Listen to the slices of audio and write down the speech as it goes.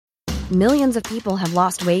Millions of people have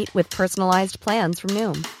lost weight with personalized plans from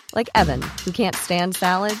Noom. Like Evan, who can't stand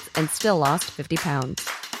salads and still lost 50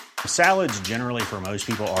 pounds. Salads generally for most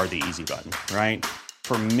people are the easy button, right?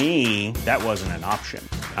 For me, that wasn't an option.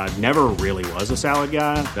 I never really was a salad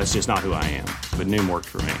guy. That's just not who I am. But Noom worked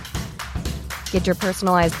for me. Get your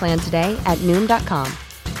personalized plan today at Noom.com.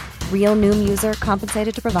 Real Noom user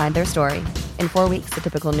compensated to provide their story. In 4 weeks, the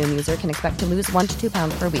typical Noom user can expect to lose 1 to 2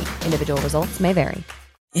 pounds per week. Individual results may vary.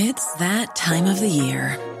 It's that time of the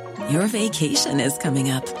year. Your vacation is coming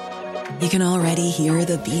up. You can already hear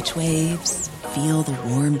the beach waves, feel the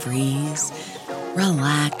warm breeze,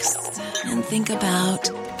 relax, and think about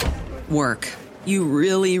work. You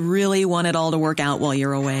really, really want it all to work out while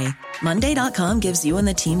you're away. Monday.com gives you and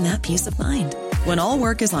the team that peace of mind. When all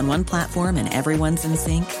work is on one platform and everyone's in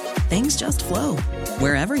sync, things just flow.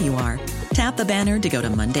 Wherever you are, tap the banner to go to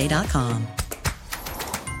Monday.com.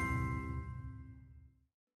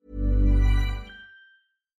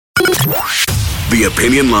 The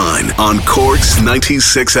Opinion Line on Cork's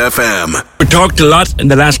 96 FM. We talked a lot in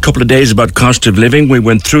the last couple of days about cost of living. We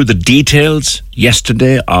went through the details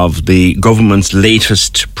yesterday of the government's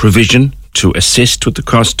latest provision to assist with the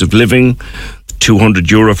cost of living.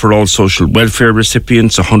 €200 for all social welfare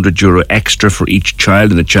recipients, €100 extra for each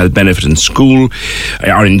child in the child benefit in school,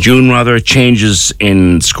 or in June rather, changes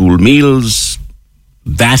in school meals,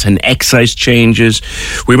 VAT and excise changes.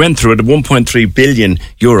 We went through it, a €1.3 billion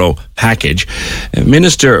package.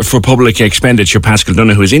 Minister for Public Expenditure, Paschal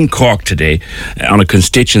Donohoe, is in Cork today on a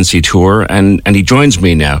constituency tour, and he joins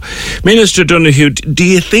me now. Minister Donohoe, do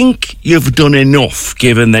you think you've done enough,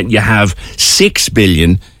 given that you have €6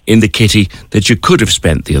 billion in the kitty that you could have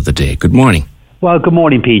spent the other day? Good morning. Well, good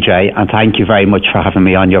morning, PJ, and thank you very much for having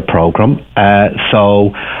me on your programme.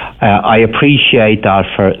 I appreciate that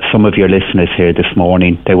for some of your listeners here this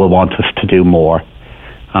morning, they will want us to do more.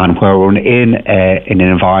 And where we're in an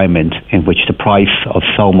environment in which the price of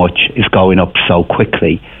so much is going up so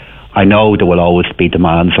quickly, I know there will always be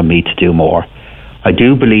demands on me to do more. I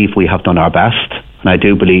do believe we have done our best, and I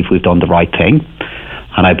do believe we've done the right thing.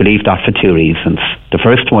 And I believe that for two reasons. The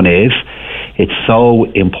first one is it's so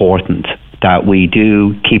important that we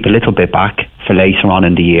do keep a little bit back for later on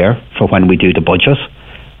in the year for when we do the budget,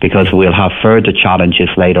 because we'll have further challenges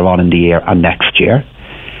later on in the year and next year.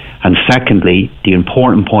 And secondly, the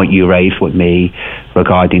important point you raised with me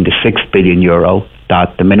regarding the €6 billion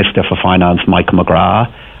that the Minister for Finance, Michael McGrath,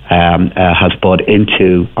 has put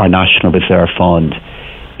into our National Reserve Fund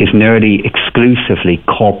is nearly exclusively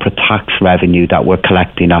corporate tax revenue that we're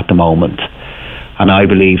collecting at the moment. And I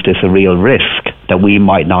believe there's a real risk that we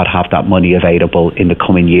might not have that money available in the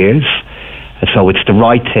coming years. So it's the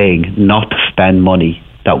right thing not to spend money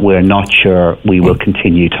that we're not sure we will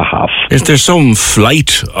continue to have. Is there some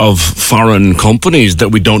flight of foreign companies that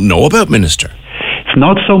we don't know about, Minister? It's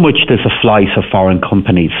not so much there's a flight of foreign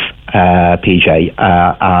companies, PJ,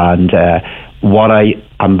 and what I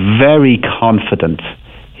am very confident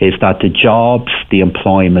is that the jobs, the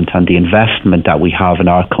employment and the investment that we have in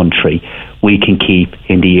our country, we can keep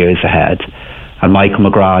in the years ahead. And Michael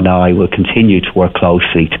McGrath and I will continue to work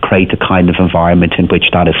closely to create the kind of environment in which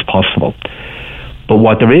that is possible. But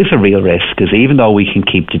what there is a real risk is even though we can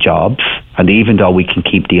keep the jobs and even though we can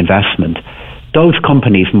keep the investment, those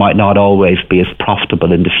companies might not always be as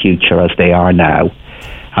profitable in the future as they are now.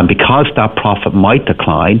 And because that profit might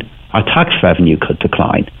decline, our tax revenue could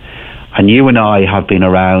decline. And you and I have been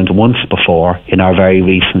around once before in our very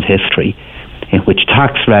recent history in which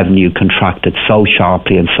tax revenue contracted so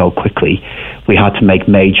sharply and so quickly, we had to make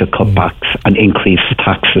major cutbacks and increase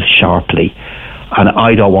taxes sharply. And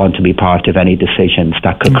I don't want to be part of any decisions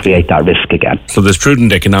that could create that risk again. So there's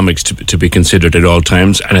prudent economics to be considered at all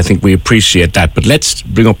times, and I think we appreciate that. But let's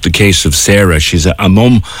bring up the case of Sarah. She's a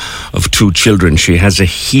mum of 2 children. She has a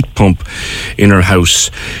heat pump in her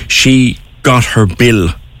house. She got her bill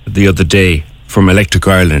the other day from Electric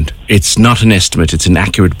Ireland. It's not an estimate, it's an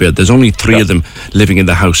accurate bill. There's only 3 of them living in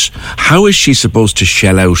the house. How is she supposed to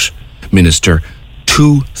shell out, Minister,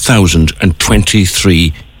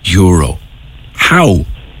 €2,023? How?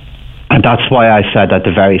 And that's why I said at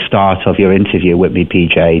the very start of your interview with me,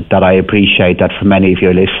 PJ, that I appreciate that for many of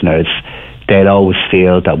your listeners, they'll always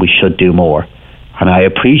feel that we should do more. And I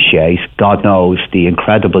appreciate, God knows, the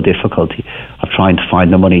incredible difficulty of trying to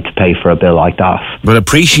find the money to pay for a bill like that. But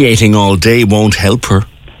appreciating all day won't help her.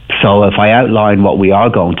 So if I outline what we are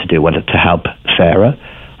going to do with it to help Sarah,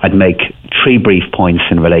 I'd make 3 brief points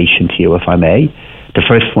in relation to you, if I may. The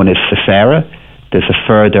first one is for Sarah. There's a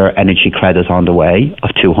further energy credit on the way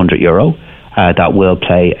of €200 that will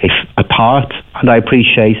play a part, and I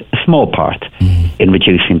appreciate a small part, in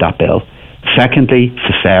reducing that bill. Secondly,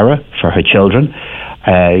 for Sarah, for her children,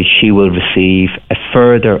 she will receive a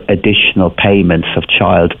further additional payments of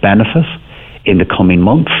child benefit in the coming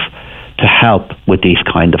months to help with these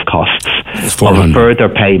kind of costs. Of a further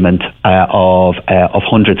payment of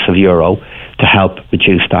hundreds of euro to help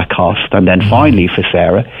reduce that cost. And then finally for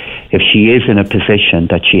Sarah, if she is in a position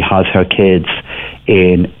that she has her kids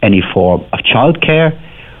in any form of childcare,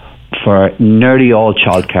 for nearly all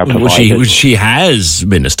childcare providers. Well, she has,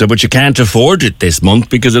 Minister, but she can't afford it this month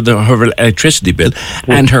because of her electricity bill,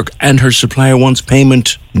 and her supplier wants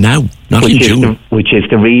payment now, not in June. Which is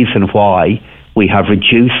the reason why we have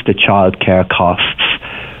reduced the childcare costs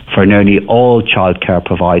for nearly all childcare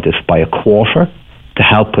providers by a quarter to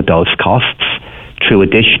help with those costs through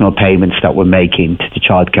additional payments that we're making to the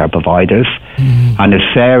childcare providers. And if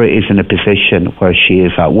Sarah is in a position where she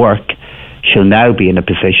is at work, she'll now be in a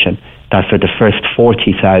position that for the first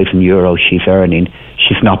 40,000 euros she's earning,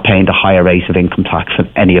 she's not paying the higher rate of income tax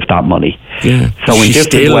on any of that money. Yeah. So in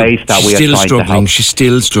different ways that we are trying to help. She's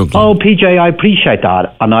still struggling. Oh, PJ, I appreciate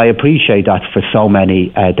that. And I appreciate that for so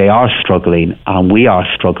many, they are struggling and we are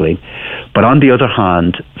struggling. But on the other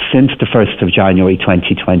hand, since the 1st of January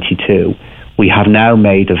 2022, we have now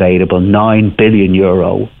made available 9 billion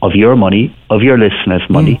euro of your money, of your listeners'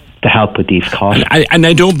 money, to help with these costs. And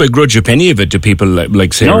I don't begrudge a penny of it to people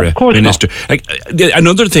like Sarah, no, of course Minister.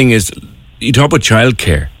 Another thing is, you talk about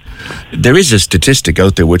childcare. There is a statistic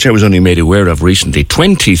out there which I was only made aware of recently: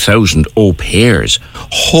 20,000 au pairs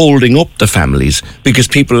holding up the families because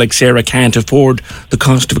people like Sarah can't afford the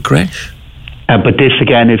cost of a creche. But this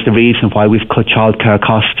again is the reason why we've cut childcare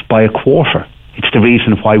costs by a quarter. It's the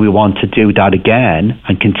reason why we want to do that again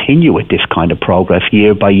and continue with this kind of progress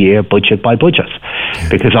year by year, budget by budget.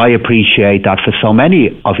 Because I appreciate that for so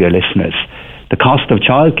many of your listeners, the cost of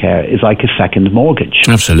childcare is like a second mortgage.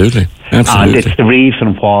 Absolutely. And it's the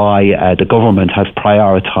reason why the government has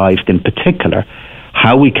prioritised in particular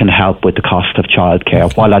how we can help with the cost of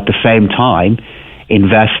childcare, while at the same time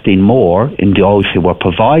investing more in those who are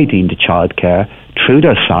providing the childcare through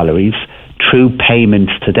their salaries, through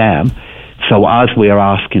payments to them. So as we are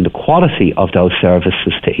asking the quality of those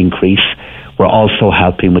services to increase, we're also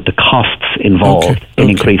helping with the costs involved in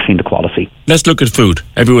increasing the quality. Let's look at food.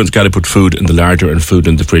 Everyone's got to put food in the larder and food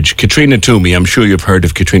in the fridge. Katrina Toomey, I'm sure you've heard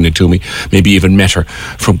of Katrina Toomey, maybe even met her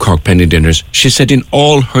from Cork Penny Dinners. She said in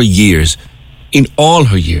all her years, and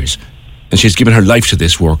she's given her life to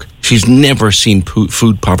this work, she's never seen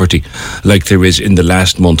food poverty like there is in the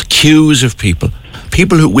last month. Queues of people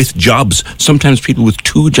who with jobs, sometimes people with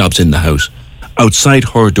 2 jobs in the house, outside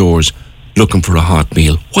her doors looking for a hot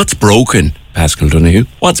meal. What's broken, Paschal Donoghue?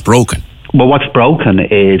 What's broken? Well, what's broken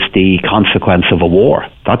is the consequence of a war.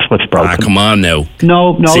 That's what's broken. Come on now.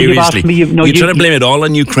 No, seriously. You've asked me. You're trying to blame it all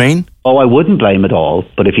on Ukraine? Oh, I wouldn't blame it all.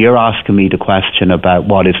 But if you're asking me the question about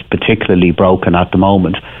what is particularly broken at the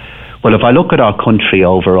moment, well, if I look at our country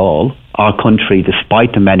overall, our country,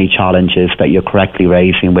 despite the many challenges that you're correctly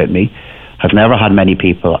raising with me, has never had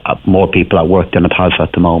more people at work than it has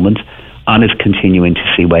at the moment, and is continuing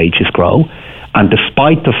to see wages grow. And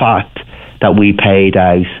despite the fact that we paid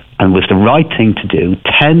out, and was the right thing to do,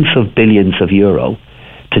 tens of billions of euro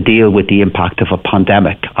to deal with the impact of a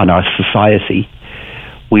pandemic on our society,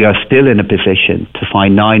 we are still in a position to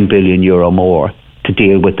find 9 billion euro more to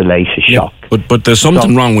deal with the latest shock. But there's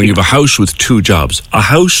something wrong when you have a house with 2 jobs. A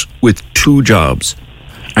house with 2 jobs,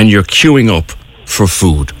 and you're queuing up for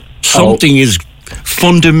food. Something is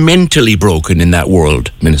fundamentally broken in that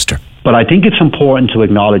world, Minister. But I think it's important to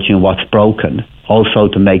acknowledge what's broken, also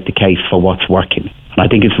to make the case for what's working. And I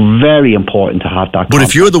think it's very important to have that. But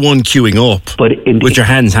if you're the one queuing up, with your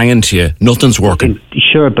hands hanging to you, nothing's working.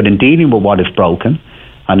 Sure, but in dealing with what is broken,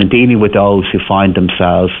 and in dealing with those who find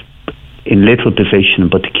themselves in little position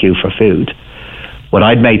but to queue for food, what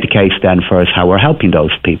I'd make the case then for is how we're helping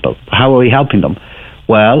those people. How are we helping them?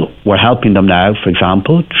 Well, we're helping them now, for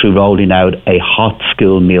example, through rolling out a hot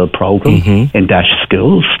school meal programme in DEIS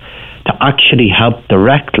schools to actually help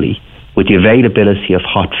directly with the availability of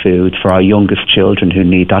hot food for our youngest children who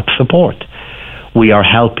need that support. We are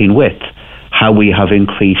helping with how we have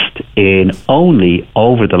increased in only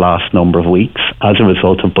over the last number of weeks, as a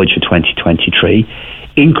result of Budget 2023,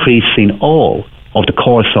 increasing all of the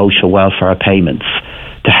core social welfare payments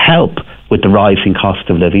to help with the rising cost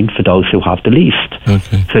of living for those who have the least.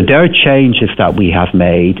 Okay. So there are changes that we have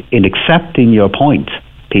made in accepting your point,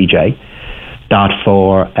 PJ, that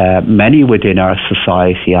for many within our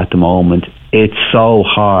society at the moment, it's so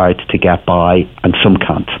hard to get by and some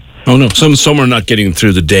can't. Oh no, some are not getting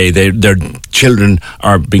through the day. Their children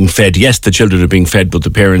are being fed. Yes, the children are being fed, but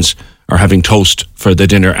the parents are having toast for their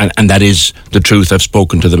dinner, and that is the truth. I've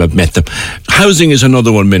spoken to them, I've met them. Housing is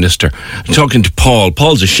another one, Minister. I'm talking to Paul.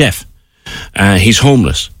 Paul's a chef. He's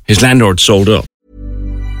homeless. His landlord sold up.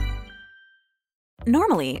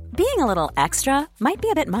 Normally, being a little extra might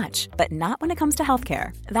be a bit much, but not when it comes to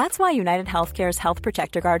healthcare. That's why United Healthcare's Health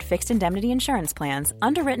Protector Guard fixed indemnity insurance plans,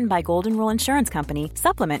 underwritten by Golden Rule Insurance Company,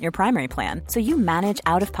 supplement your primary plan so you manage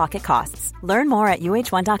out-of-pocket costs. Learn more at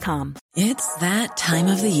uh1.com. It's that time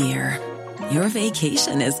of the year. Your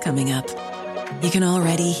vacation is coming up. You can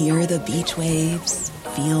already hear the beach waves,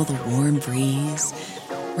 feel the warm breeze,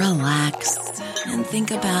 relax, and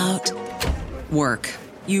think about work.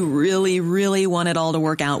 You really, really want it all to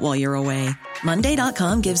work out while you're away.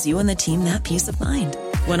 Monday.com gives you and the team that peace of mind.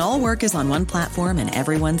 When all work is on one platform and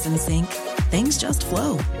everyone's in sync, things just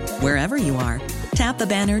flow. Wherever you are, tap the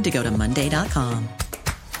banner to go to Monday.com.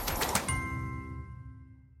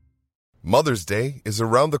 Mother's Day is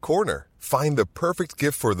around the corner. Find the perfect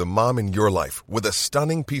gift for the mom in your life with a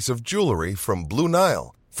stunning piece of jewelry from Blue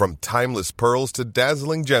Nile. From timeless pearls to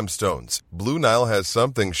dazzling gemstones, Blue Nile has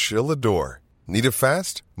something she'll adore. Need it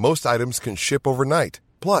fast? Most items can ship overnight.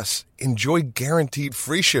 Plus, enjoy guaranteed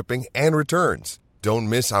free shipping and returns. Don't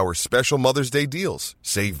miss our special Mother's Day deals.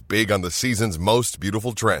 Save big on the season's most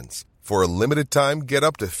beautiful trends. For a limited time, get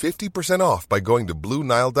up to 50% off by going to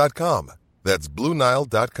BlueNile.com. That's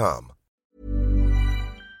BlueNile.com.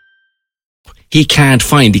 He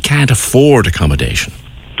can't afford accommodation.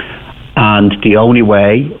 And the only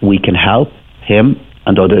way we can help him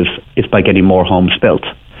and others is by getting more homes built.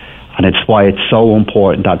 And it's why it's so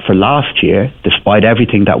important that for last year, despite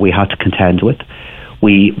everything that we had to contend with,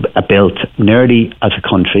 we built nearly, as a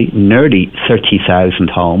country, nearly 30,000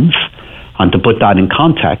 homes. And to put that in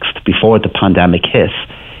context, before the pandemic hit,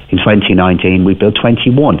 in 2019, we built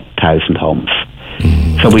 21,000 homes.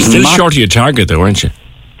 So we still short of your target, though, aren't you?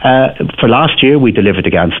 For last year, we delivered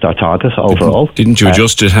against our target overall. Didn't you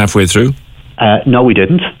adjust it halfway through? No, we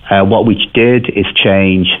didn't. What we did is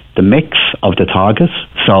change the mix of the targets.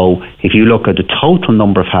 So if you look at the total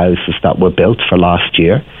number of houses that were built for last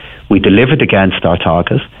year, we delivered against our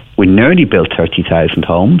target. We nearly built 30,000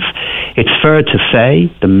 homes. It's fair to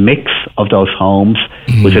say the mix of those homes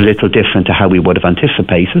was a little different to how we would have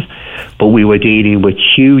anticipated, but we were dealing with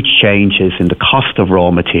huge changes in the cost of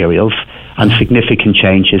raw materials and significant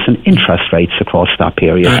changes in interest rates across that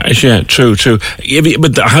period. Yeah, true.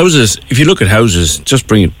 But the houses, if you look at houses, just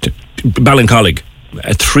bring it to Ballincollig,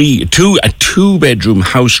 a two-bedroom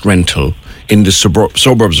house rental in the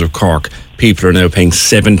suburbs of Cork, people are now paying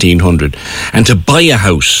 $1,700. And to buy a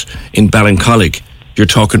house in Ballincollig, you're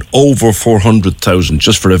talking over 400,000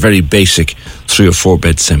 just for a very basic 3 or 4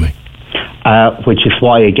 bed semi. Which is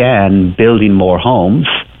why, again, building more homes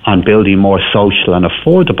and building more social and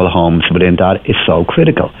affordable homes within that is so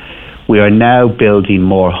critical. We are now building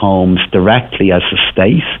more homes directly as a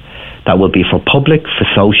state that will be for public, for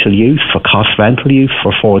social use, for cost rental use,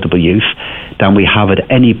 for affordable use, than we have at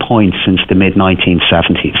any point since the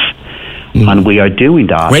mid-1970s. And we are doing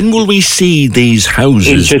that. When will we see these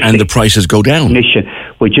houses and the prices go down?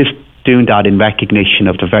 We're just doing that in recognition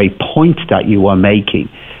of the very point that you are making,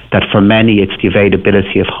 that for many it's the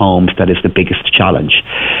availability of homes that is the biggest challenge.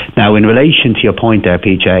 Now, in relation to your point there,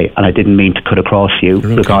 PJ, and I didn't mean to cut across you,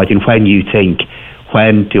 regarding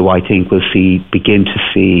when do I think we'll begin to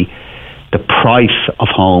see the price of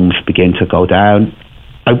homes begin to go down?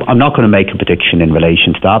 I'm not going to make a prediction in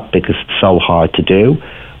relation to that because it's so hard to do.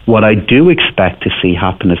 What I do expect to see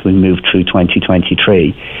happen as we move through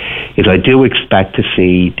 2023 is I do expect to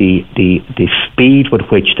see the speed with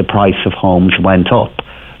which the price of homes went up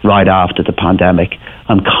right after the pandemic.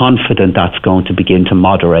 I'm confident that's going to begin to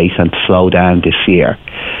moderate and slow down this year.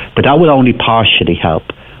 But that will only partially help.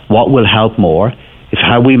 What will help more is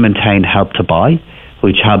how we maintain Help to Buy,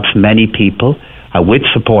 which helps many people with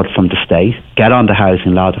support from the state get on the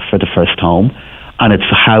housing ladder for the first home. And it's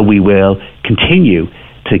how we will continue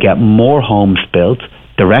to get more homes built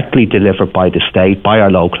directly delivered by the state, by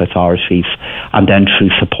our local authorities, and then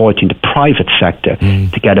through supporting the private sector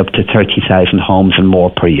to get up to 30,000 homes and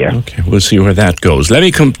more per year. Okay, we'll see where that goes. Let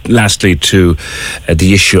me come lastly to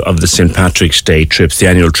the issue of the St. Patrick's Day trips, the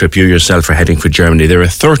annual trip. You yourself are heading for Germany. There are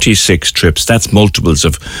 36 trips. That's multiples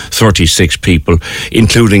of 36 people,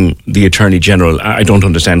 including the Attorney General. I don't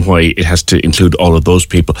understand why it has to include all of those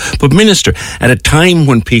people. But Minister, at a time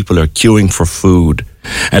when people are queuing for food,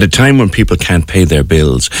 at a time when people can't pay their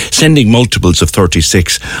bills, sending multiples of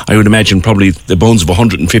 36, I would imagine probably the bones of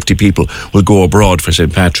 150 people will go abroad for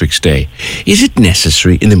St. Patrick's Day. Is it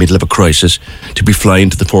necessary in the middle of a crisis to be flying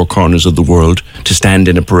to the four corners of the world to stand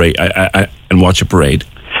in a parade and watch a parade?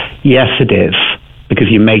 Yes, it is. because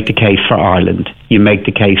you make the case for Ireland, you make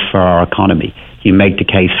the case for our economy, you make the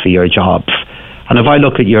case for your jobs. And if I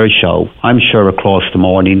look at your show, I'm sure across the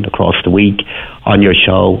morning, across the week, on your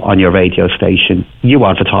show, on your radio station, you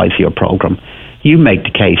advertise your programme. You make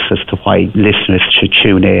the case as to why listeners should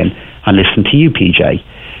tune in and listen to you, PJ.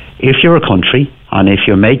 If you're a country, and if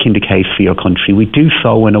you're making the case for your country, we do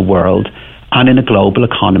so in a world and in a global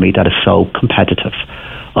economy that is so competitive.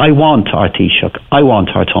 I want our Taoiseach, I want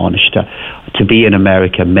our Taoiseach to be in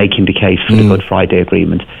America making the case for the Good Friday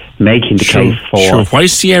Agreement, making the case for... Sure. Why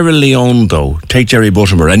Sierra Leone, though? Take Jerry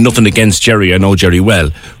Buttimer, and nothing against Jerry, I know Jerry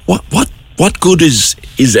well. What good is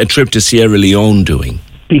a trip to Sierra Leone doing?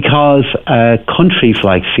 Because countries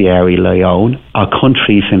like Sierra Leone are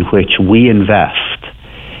countries in which we invest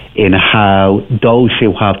in how those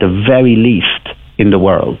who have the very least in the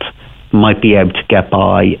world might be able to get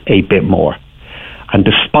by a bit more. And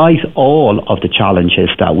despite all of the challenges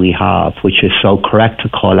that we have, which is so correct to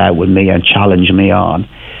call out with me and challenge me on,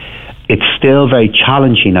 it's still very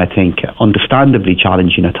challenging, I think, understandably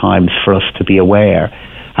challenging at times for us to be aware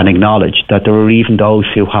and acknowledge that there are even those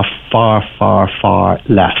who have far, far, far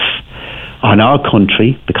less. And our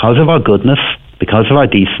country, because of our goodness, because of our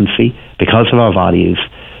decency, because of our values,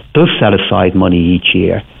 does set aside money each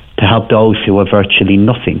year to help those who have virtually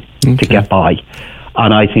nothing to get by.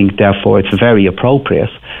 And I think, therefore, it's very appropriate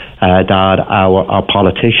that our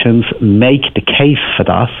politicians make the case for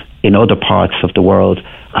that in other parts of the world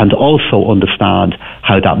and also understand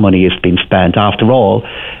how that money is being spent. After all,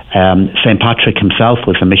 St. Patrick himself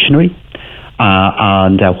was a missionary,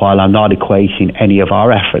 and while I'm not equating any of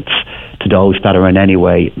our efforts to those that are in any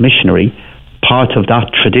way missionary, part of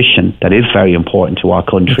that tradition that is very important to our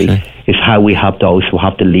country is how we have those who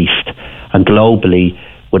have the least. And globally,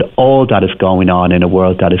 with all that is going on in a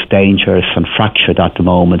world that is dangerous and fractured at the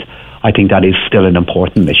moment, I think that is still an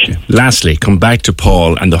important mission. Lastly, come back to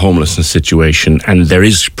Paul and the homelessness situation, and there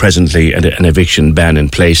is presently an eviction ban in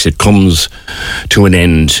place. It comes to an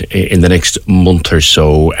end in the next month or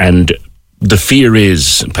so, and the fear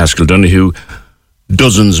is, Paschal Donoghue,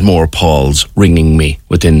 dozens more Pauls ringing me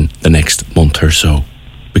within the next month or so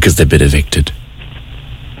because they've been evicted.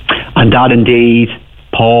 And that indeed,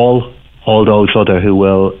 Paul, all those other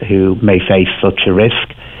who may face such a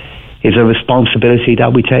risk, is a responsibility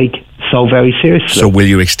that we take so very seriously. So will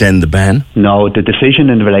you extend the ban? No, the decision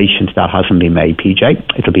in relation to that hasn't been made,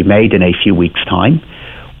 PJ. It'll be made in a few weeks' time.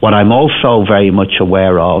 What I'm also very much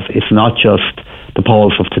aware of is not just the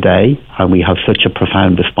Pauls of today, and we have such a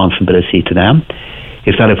profound responsibility to them,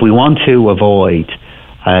 is that if we want to avoid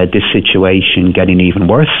this situation getting even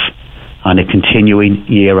worse and it continuing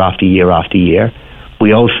year after year after year,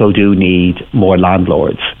 we also do need more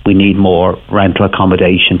landlords. We need more rental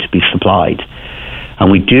accommodation to be supplied.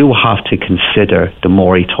 And we do have to consider the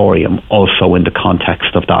moratorium also in the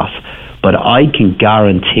context of that. But I can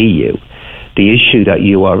guarantee you the issue that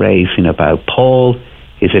you are raising about Paul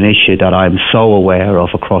is an issue that I'm so aware of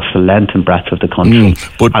across the length and breadth of the country.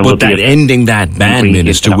 But that ending that ban,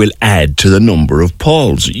 Minister, will add to the number of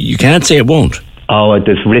Pauls. You can't say it won't. Oh,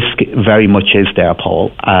 there's risk very much is there,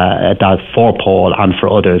 Paul, that for Paul and for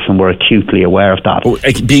others, and we're acutely aware of that.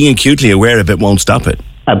 Being acutely aware of it won't stop it.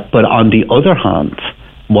 But on the other hand,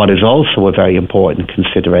 what is also a very important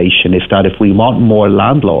consideration is that if we want more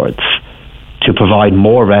landlords to provide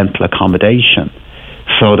more rental accommodation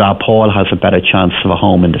so that Paul has a better chance of a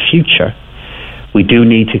home in the future, we do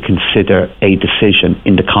need to consider a decision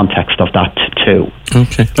in the context of that too.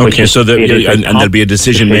 Okay. So there'll be a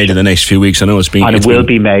decision made in the next few weeks. I know it will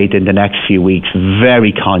be made in the next few weeks.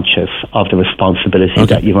 Very conscious of the responsibility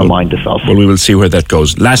that you remind us of. Well, we will see where that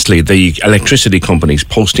goes. Lastly, the electricity companies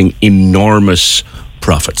posting enormous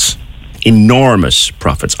profits.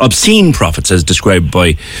 Obscene profits, as described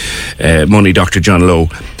by Money Dr. John Lowe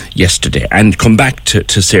yesterday. And come back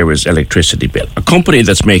to Sarah's electricity bill. A company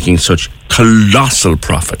that's making such colossal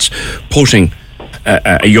profits, putting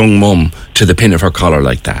a young mum to the pin of her collar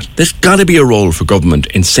like that. There's got to be a role for government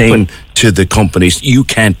in saying to the companies, you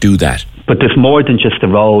can't do that. But there's more than just a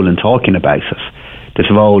role in talking about it.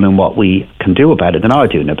 There's a role in what we can do about it and are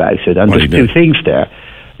doing about it. And there's two things there.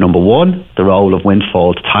 Number one, the role of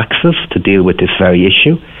windfall taxes to deal with this very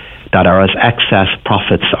issue, that as excess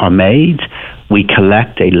profits are made, we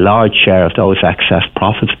collect a large share of those excess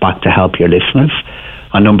profits back to help your listeners.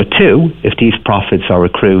 And number two, if these profits are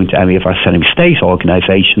accruing to any of our semi-state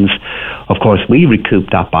organisations, of course we recoup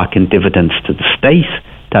that back in dividends to the state.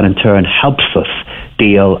 That in turn helps us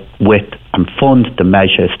deal with and fund the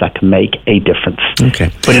measures that can make a difference. Okay.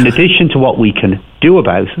 But in addition to what we can do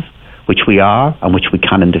about it, which we are and which we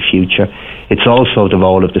can in the future, it's also the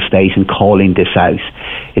role of the state in calling this out.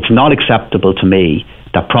 It's not acceptable to me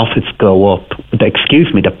that profits go up,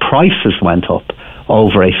 the prices went up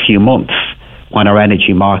over a few months when our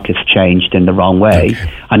energy markets changed in the wrong way.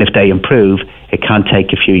 Okay. And if they improve, it can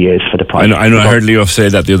take a few years for the price. I heard Leo say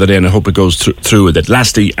that the other day, and I hope it goes through with it.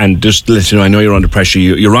 Lastly, and just to let you know, I know you're under pressure.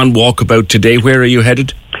 You're on walkabout today. Where are you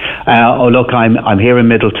headed? I'm here in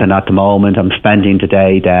Middleton at the moment. I'm spending the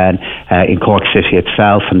day then in Cork City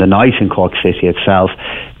itself, and the night in Cork City itself,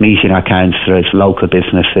 meeting our councillors, local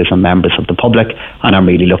businesses and members of the public, and I'm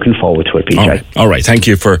really looking forward to it, PJ. All right. Thank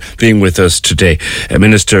you for being with us today.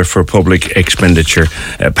 Minister for Public Expenditure,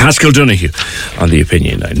 Paschal Donoghue, on the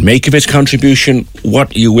Opinion Line. Make of his contribution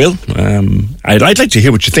what you will. I'd like to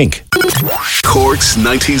hear what you think. Cork's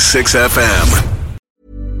 96 FM.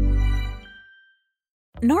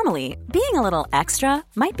 Normally, being a little extra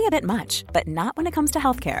might be a bit much, but not when it comes to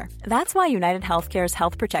healthcare. That's why United Healthcare's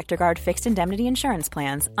Health Protector Guard fixed indemnity insurance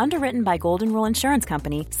plans, underwritten by Golden Rule Insurance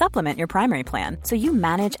Company, supplement your primary plan so you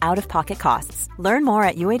manage out-of-pocket costs. Learn more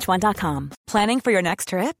at uh1.com. Planning for your next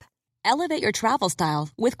trip? Elevate your travel style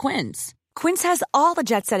with Quince. Quince has all the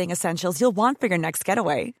jet-setting essentials you'll want for your next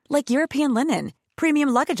getaway, like European linen, premium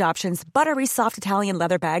luggage options, buttery soft Italian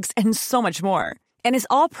leather bags, and so much more. And is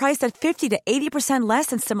all priced at 50 to 80% less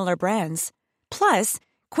than similar brands. Plus,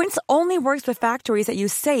 Quince only works with factories that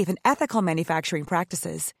use safe and ethical manufacturing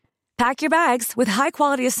practices. Pack your bags with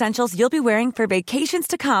high-quality essentials you'll be wearing for vacations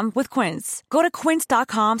to come with Quince. Go to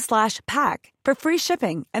quince.com/pack for free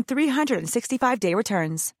shipping and 365-day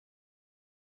returns.